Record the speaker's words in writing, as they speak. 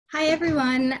Hi,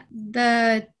 everyone.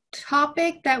 The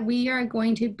topic that we are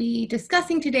going to be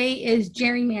discussing today is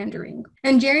gerrymandering.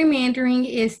 And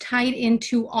gerrymandering is tied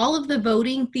into all of the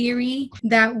voting theory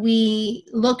that we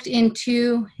looked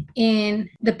into in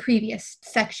the previous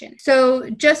section. So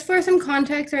just for some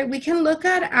context, right, we can look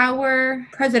at our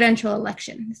presidential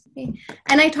elections. Okay?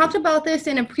 And I talked about this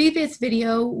in a previous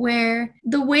video where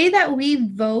the way that we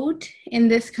vote in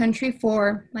this country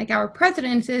for like our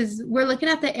presidents is we're looking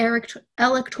at the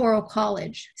electoral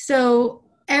college. So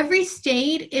every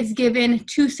state is given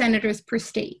 2 senators per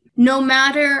state. No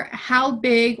matter how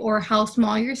big or how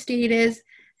small your state is,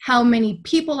 how many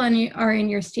people are in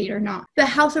your state or not. The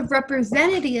House of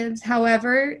Representatives,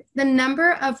 however, the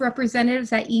number of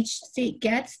representatives that each state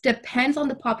gets depends on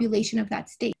the population of that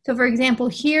state. So for example,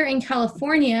 here in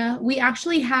California, we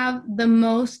actually have the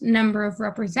most number of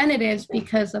representatives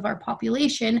because of our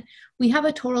population. We have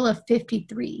a total of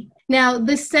 53. Now,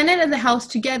 the Senate and the House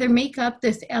together make up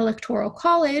this electoral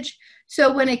college.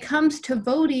 So when it comes to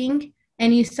voting,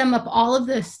 and you sum up all of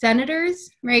the senators,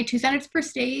 right, 2 senators per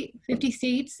state, 50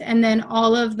 states, and then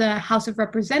all of the House of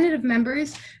Representative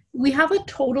members, we have a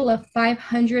total of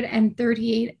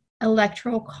 538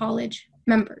 electoral college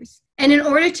members. And in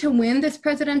order to win this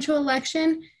presidential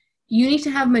election, you need to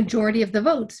have majority of the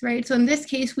votes, right? So in this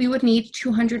case, we would need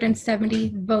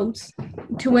 270 votes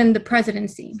to win the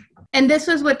presidency. And this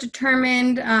was what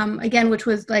determined, again, which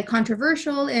was like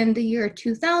controversial in the year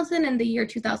 2000 and the year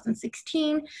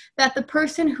 2016, that the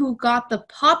person who got the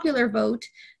popular vote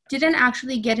didn't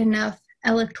actually get enough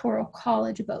electoral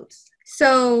college votes.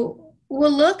 So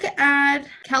we'll look at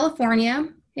California.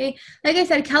 Okay. Like I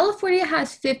said, California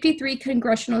has 53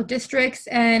 congressional districts,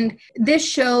 and this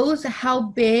shows how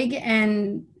big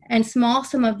and small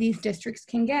some of these districts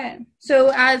can get.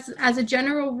 So as a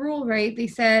general rule, right, they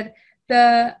said,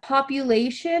 the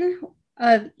population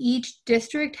of each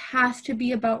district has to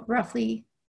be about roughly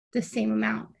the same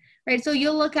amount, right? So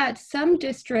you'll look at some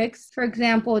districts, for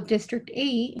example, District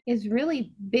 8 is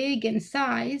really big in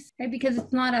size, right? Because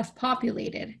it's not as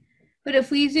populated. But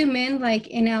if we zoom in, like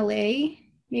in LA,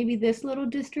 maybe this little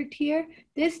district here,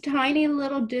 this tiny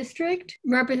little district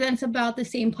represents about the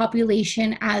same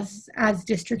population as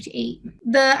District 8.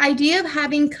 The idea of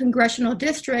having congressional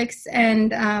districts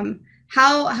and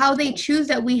how they choose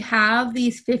that we have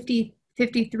these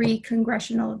 53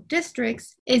 congressional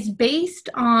districts is based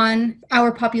on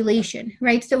our population,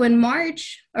 right? So in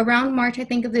March, around March, I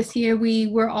think of this year, we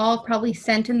were all probably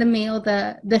sent in the mail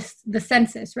the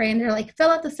census, right? And they're like, fill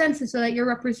out the census so that you're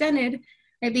represented,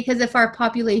 right? Because if our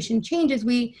population changes,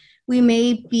 we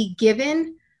may be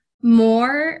given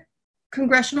more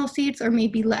congressional seats or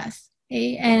maybe less,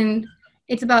 okay? And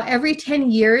it's about every 10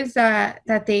 years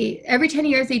every 10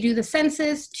 years they do the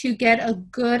census to get a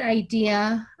good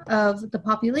idea of the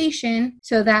population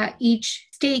so that each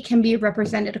state can be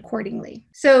represented accordingly.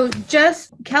 So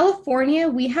just California,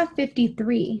 we have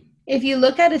 53. If you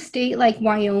look at a state like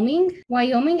Wyoming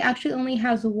actually only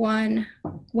has one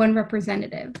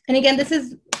representative. And again, this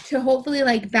is to hopefully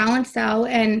like balance out.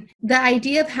 And the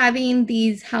idea of having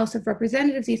these House of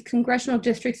Representatives, these congressional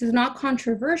districts, is not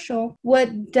controversial.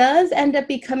 What does end up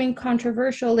becoming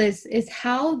controversial is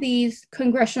how these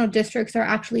congressional districts are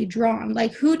actually drawn.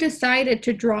 Like, who decided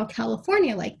to draw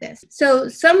California like this? So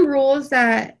some rules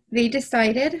that they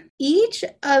decided, each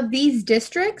of these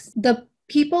districts, the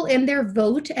people in their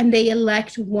vote and they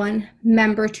elect one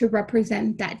member to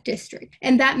represent that district.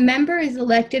 And that member is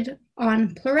elected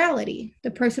on plurality.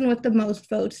 The person with the most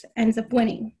votes ends up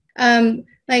winning. Like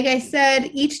I said,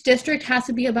 each district has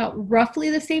to be about roughly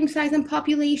the same size in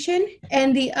population.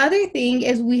 And the other thing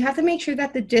is we have to make sure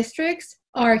that the districts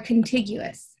are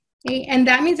contiguous. Okay? And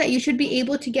that means that you should be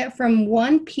able to get from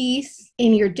one piece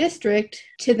in your district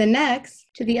to the next,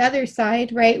 to the other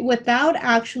side, right, without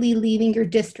actually leaving your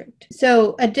district.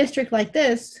 So a district like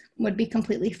this would be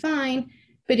completely fine.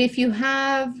 But if you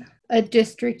have a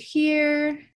district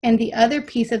here and the other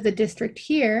piece of the district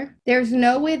here, there's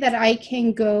no way that I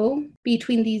can go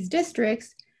between these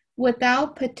districts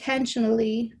without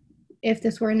potentially, if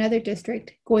this were another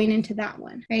district, going into that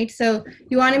one, right? So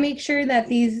you want to make sure that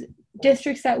these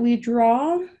districts that we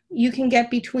draw, you can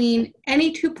get between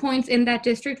any 2 points in that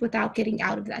district without getting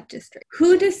out of that district.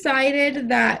 Who decided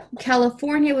that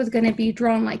California was going to be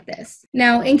drawn like this?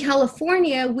 Now, in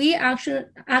California, we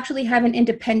actually have an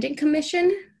independent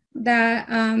commission that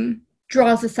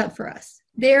draws this up for us.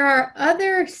 There are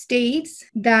other states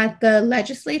that the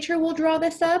legislature will draw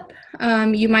this up.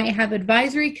 You might have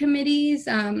advisory committees,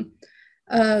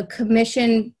 a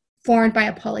commission formed by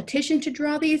a politician to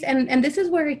draw these. And this is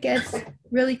where it gets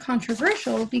really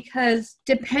controversial, because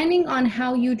depending on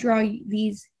how you draw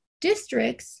these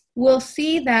districts, we'll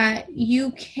see that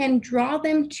you can draw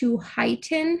them to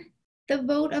heighten the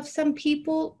vote of some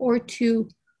people or to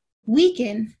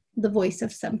weaken the voice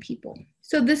of some people.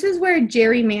 So this is where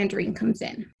gerrymandering comes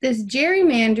in. This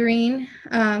gerrymandering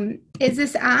is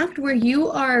this act where you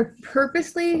are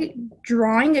purposely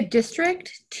drawing a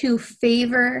district to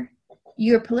favor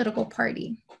your political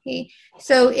party. Okay,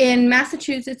 so in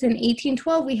Massachusetts in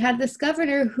 1812, we had this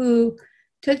governor who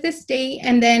took the state,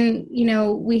 and then,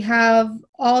 we have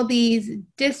all these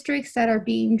districts that are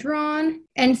being drawn,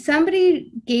 and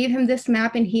somebody gave him this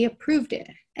map and he approved it.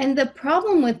 And the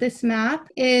problem with this map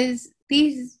is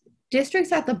these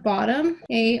districts at the bottom,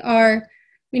 are,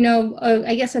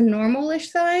 I guess a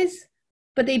normal-ish size,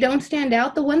 but they don't stand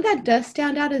out. The one that does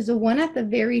stand out is the one at the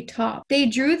very top. They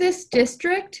drew this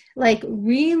district like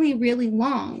really, really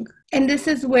long. And this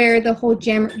is where the whole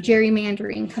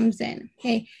gerrymandering comes in.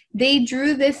 Okay, they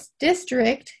drew this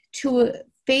district to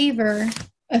favor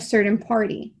a certain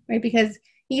party, right? Because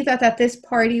he thought that this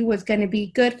party was going to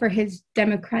be good for his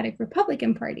Democratic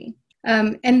Republican Party.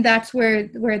 And that's where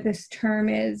this term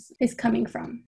is coming from.